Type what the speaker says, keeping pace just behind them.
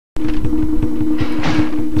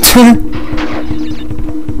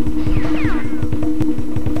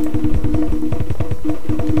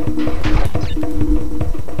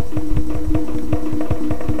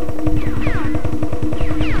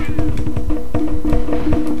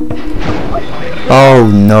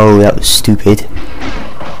Oh no, that was stupid.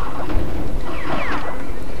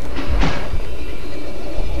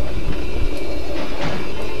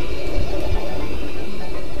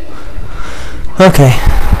 Okay,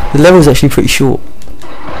 the level is actually pretty short.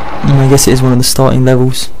 I guess it is one of the starting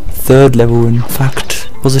levels. Third level, in fact.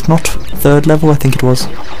 Was it not? Third level? I think it was.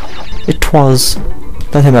 It was.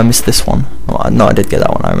 Don't think I missed this one. Oh, no, I did get that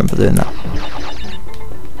one. I remember doing that.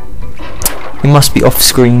 It must be off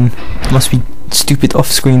screen. It must be stupid off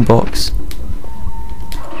screen box.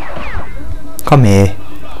 Come here.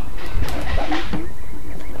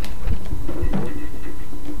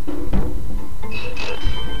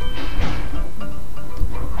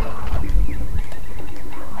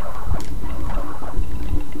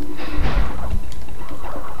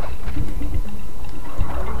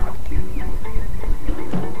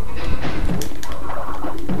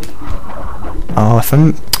 Oh, if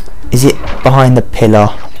I'm... Is it behind the pillar?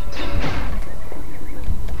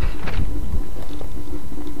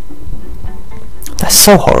 That's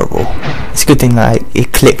so horrible. It's a good thing that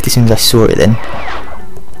it clicked as soon as I saw it then.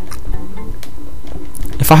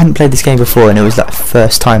 If I hadn't played this game before and it was like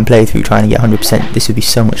first time playthrough trying to get 100%, this would be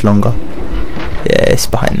so much longer. Yeah, it's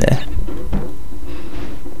behind there.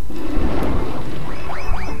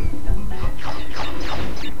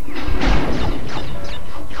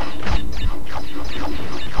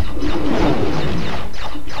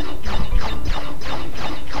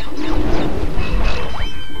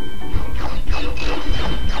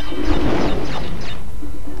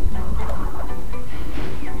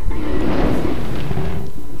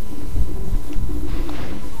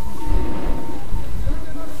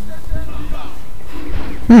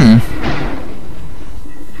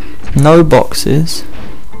 No boxes.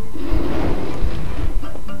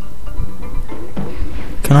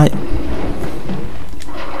 Can I?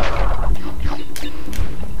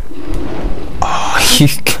 Oh, you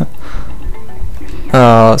can...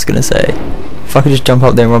 Oh, I was gonna say, if I could just jump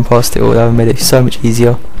up there and run past it all, that would have made it so much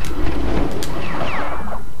easier.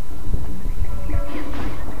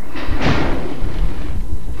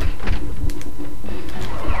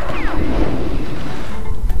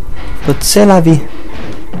 But c'est la vie.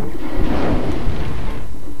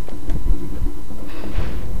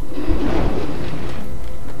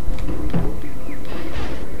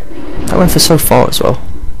 That went for so far as well.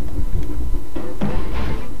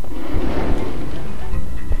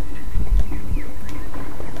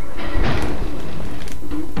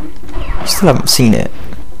 Still haven't seen it.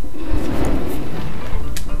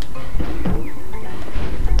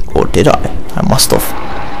 Or did I? I must have.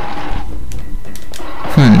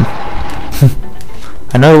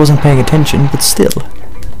 I know I wasn't paying attention, but still.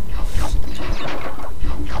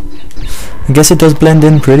 I guess it does blend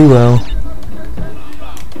in pretty well.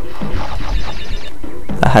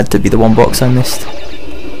 That had to be the one box I missed.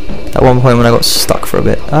 At one point when I got stuck for a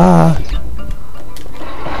bit. Ah.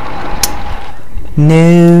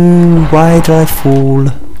 No, why did I fall?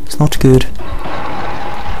 It's not good.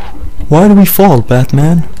 Why do we fall,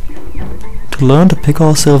 Batman? To learn to pick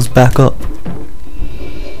ourselves back up.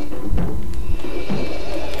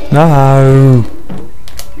 No.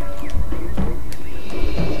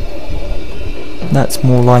 That's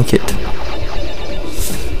more like it.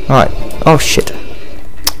 Alright. Oh shit.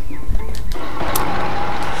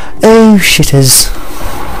 Oh shitters.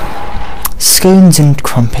 Scones and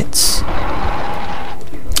crumpets.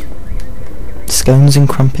 Scones and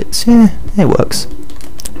crumpets. Yeah, it works.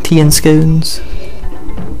 Tea and scones.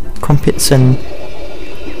 Crumpets and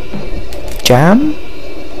jam?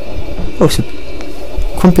 Oh, so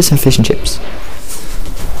crumpets and fish and chips.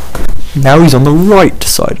 Now he's on the right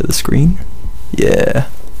side of the screen. Yeah.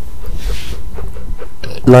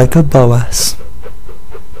 Like a Boas.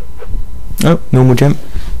 Oh, normal gem.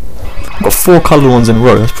 Got 4 coloured ones in a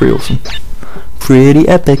row, that's pretty awesome. Pretty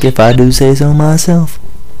epic if I do say so myself.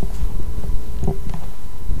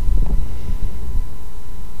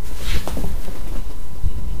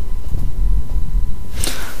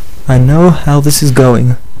 I know how this is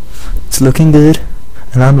going. It's looking good,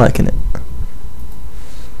 and I'm liking it.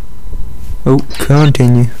 Oh,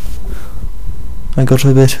 continue. I got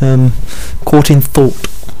a bit caught in thought.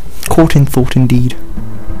 Caught in thought indeed.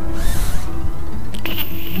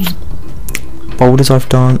 Boulders I've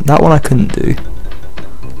done. That one I couldn't do.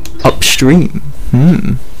 Upstream.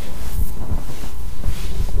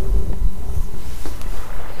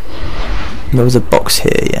 There was a box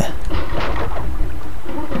here, yeah.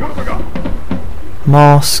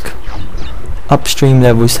 Mask. Upstream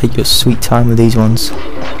levels, take your sweet time with these ones.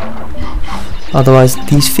 Otherwise,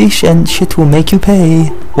 these fish and shit will make you pay.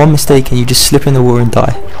 One mistake and you just slip in the water and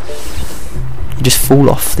die. You just fall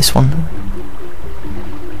off this one.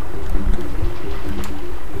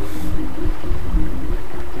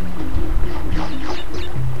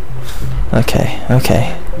 Okay,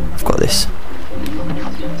 okay. I've got this.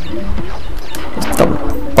 Double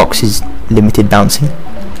box is limited bouncing.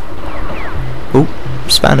 Oh,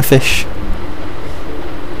 span a fish.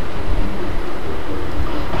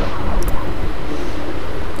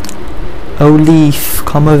 Oh Leaf,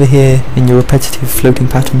 come over here in your repetitive floating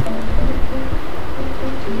pattern.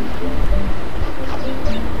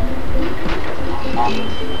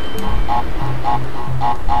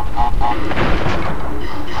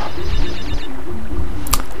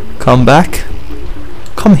 Come back.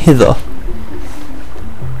 Come hither.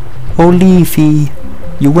 Oh Leafy,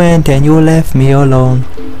 you went and you left me alone.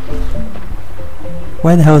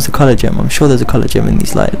 Where the hell is the colour gem? I'm sure there's a colour gem in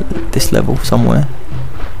these this level somewhere.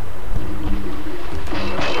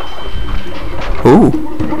 Ooh.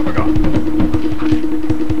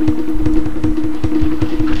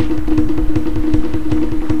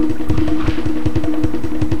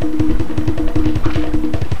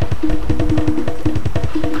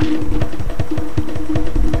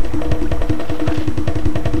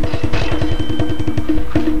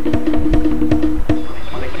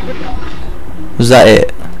 Was that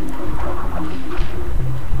it?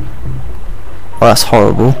 Oh, that's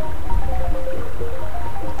horrible.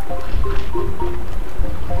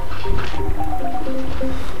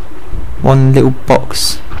 One little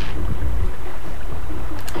box.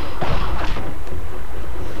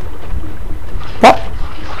 What?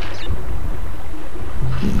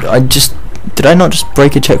 Did I not just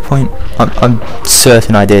break a checkpoint? I'm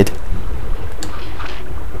certain I did.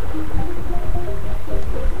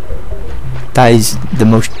 That is the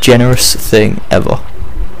most generous thing ever.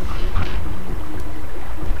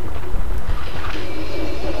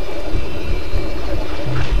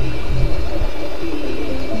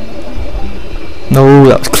 No,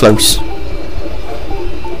 that was close.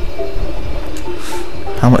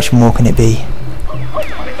 How much more can it be?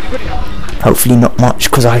 Hopefully not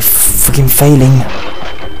much, because I'm freaking failing.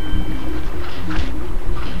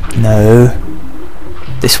 No.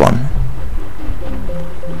 This one.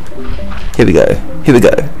 Here we go. Here we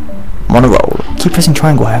go. I'm on a roll. Keep pressing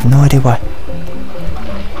triangle. I have no idea why.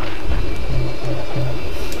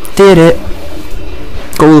 Did it.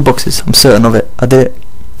 Got all the boxes. I'm certain of it. I did it.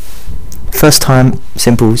 First time,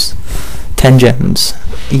 simples, 10 gems,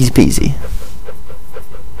 easy peasy.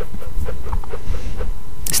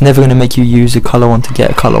 It's never going to make you use a colour one to get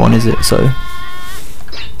a colour one, is it? So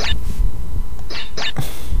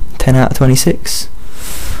 10 out of 26.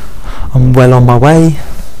 I'm well on my way.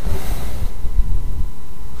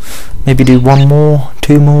 Maybe do one more,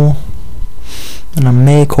 two more, and I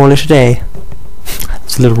may call it a day.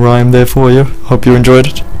 It's a little rhyme there for you. Hope you enjoyed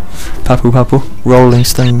it. Papu Papu, Rolling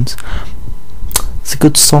Stones. It's a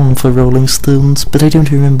good song for Rolling Stones, but I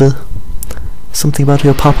don't remember. Something about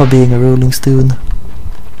your papa being a Rolling Stone.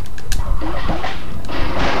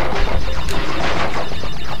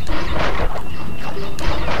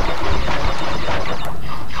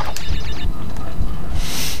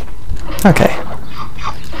 Okay.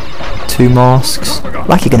 2 masks.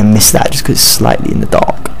 Like you're gonna miss that just because it's slightly in the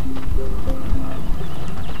dark.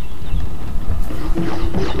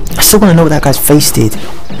 I still want to know what that guy's face did.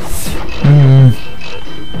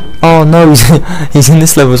 Oh no, he's in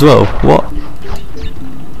this level as well. What?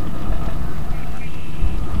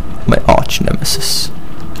 My arch nemesis.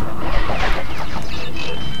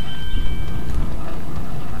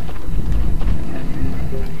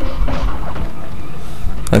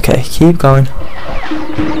 Okay, keep going.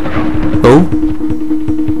 Oh.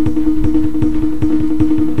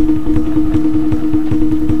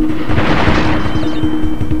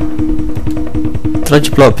 Did I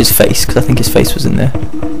just blow up his face? Because I think his face was in there.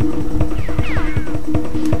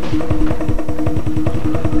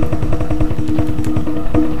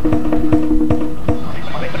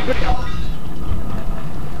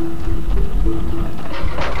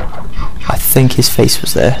 I think his face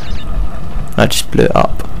was there. I just blew it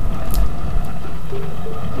up.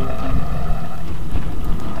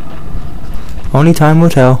 Only time will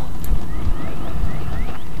tell.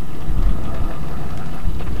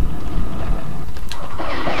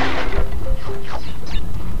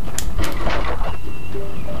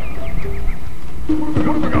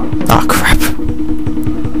 Ah, crap.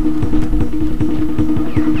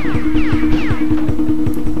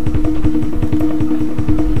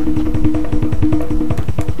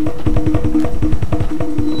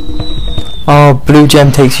 Oh, blue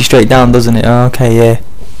gem takes you straight down, doesn't it? Oh, okay, yeah.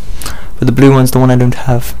 But the blue one's the one I don't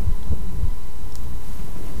have.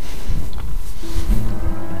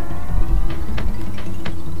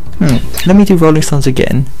 Let me do Rolling Stones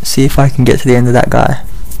again. See if I can get to the end of that guy.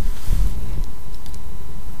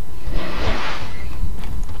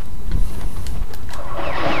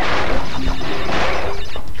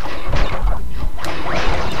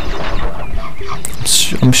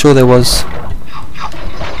 I'm sure there was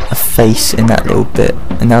a face in that little bit,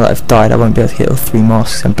 and now that I've died I won't be able to get all 3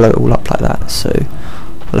 masks and blow it all up like that, so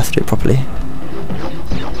I'll have to do it properly.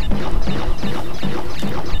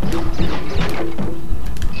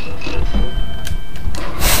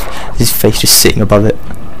 His face just sitting above it.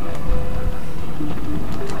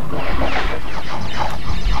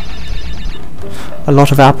 A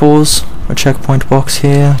lot of apples, a checkpoint box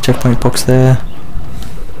here, a checkpoint box there.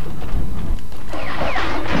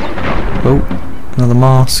 Oh, another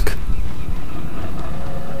mask.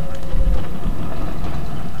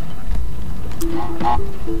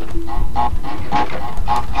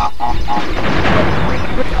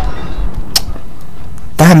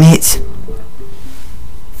 Damn it!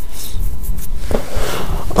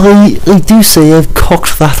 I do say I've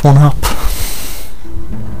cocked that one up.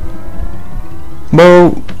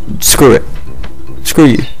 Well, screw it. Screw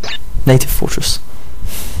you. Native Fortress.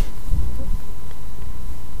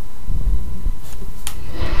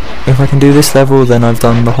 If I can do this level, then I've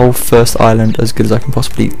done the whole first island as good as I can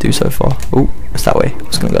possibly do so far. Oh, it's that way. I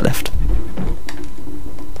was gonna go left.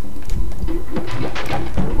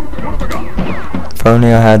 If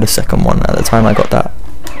only I had a second one at the time I got that.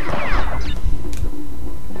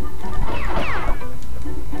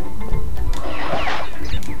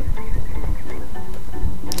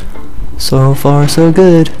 So far, so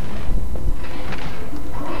good.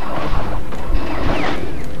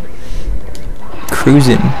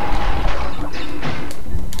 Cruising.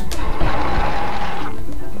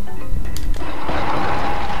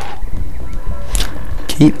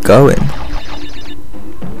 Keep going.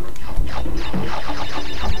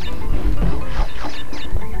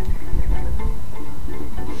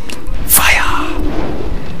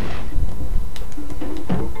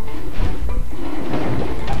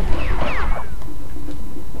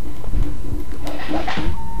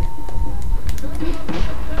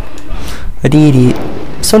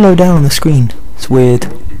 Adidi, so low down on the screen. It's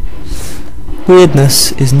weird.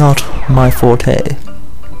 Weirdness is not my forte.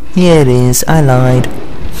 Yeah, it is. I lied.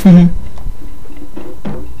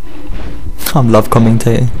 I love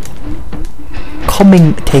commentating.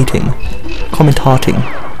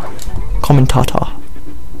 Commentator.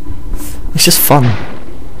 It's just fun.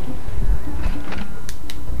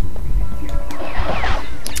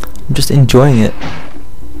 I'm just enjoying it.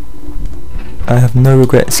 I have no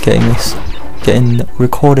regrets getting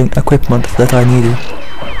recording equipment that I needed.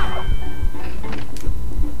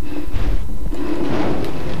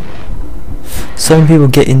 So many people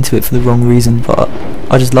get into it for the wrong reason, but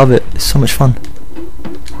I just love it. It's so much fun.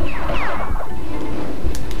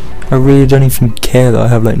 I really don't even care that I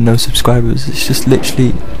have like no subscribers. It's just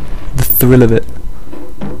literally the thrill of it.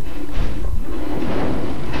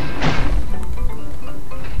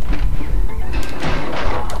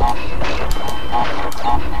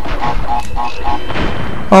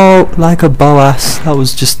 Oh, like a boas. That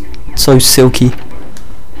was just so silky.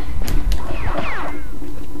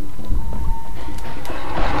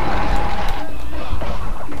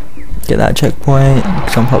 Get that checkpoint,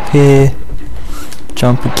 jump up here,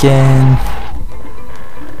 jump again,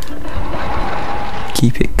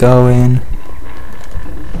 keep it going.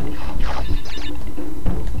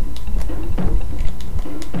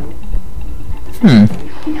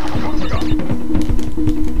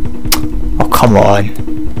 Oh, come on.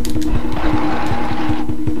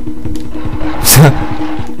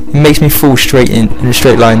 It makes me fall straight in a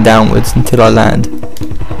straight line downwards until I land.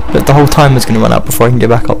 But the whole timer's going to run out before I can get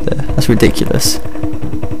back up there. That's ridiculous.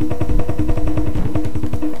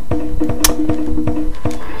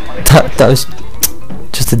 That was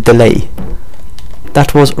just a delay.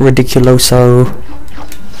 That was ridiculoso.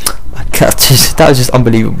 That was just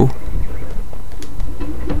unbelievable.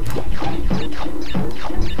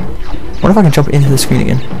 What if I can jump into the screen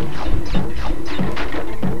again?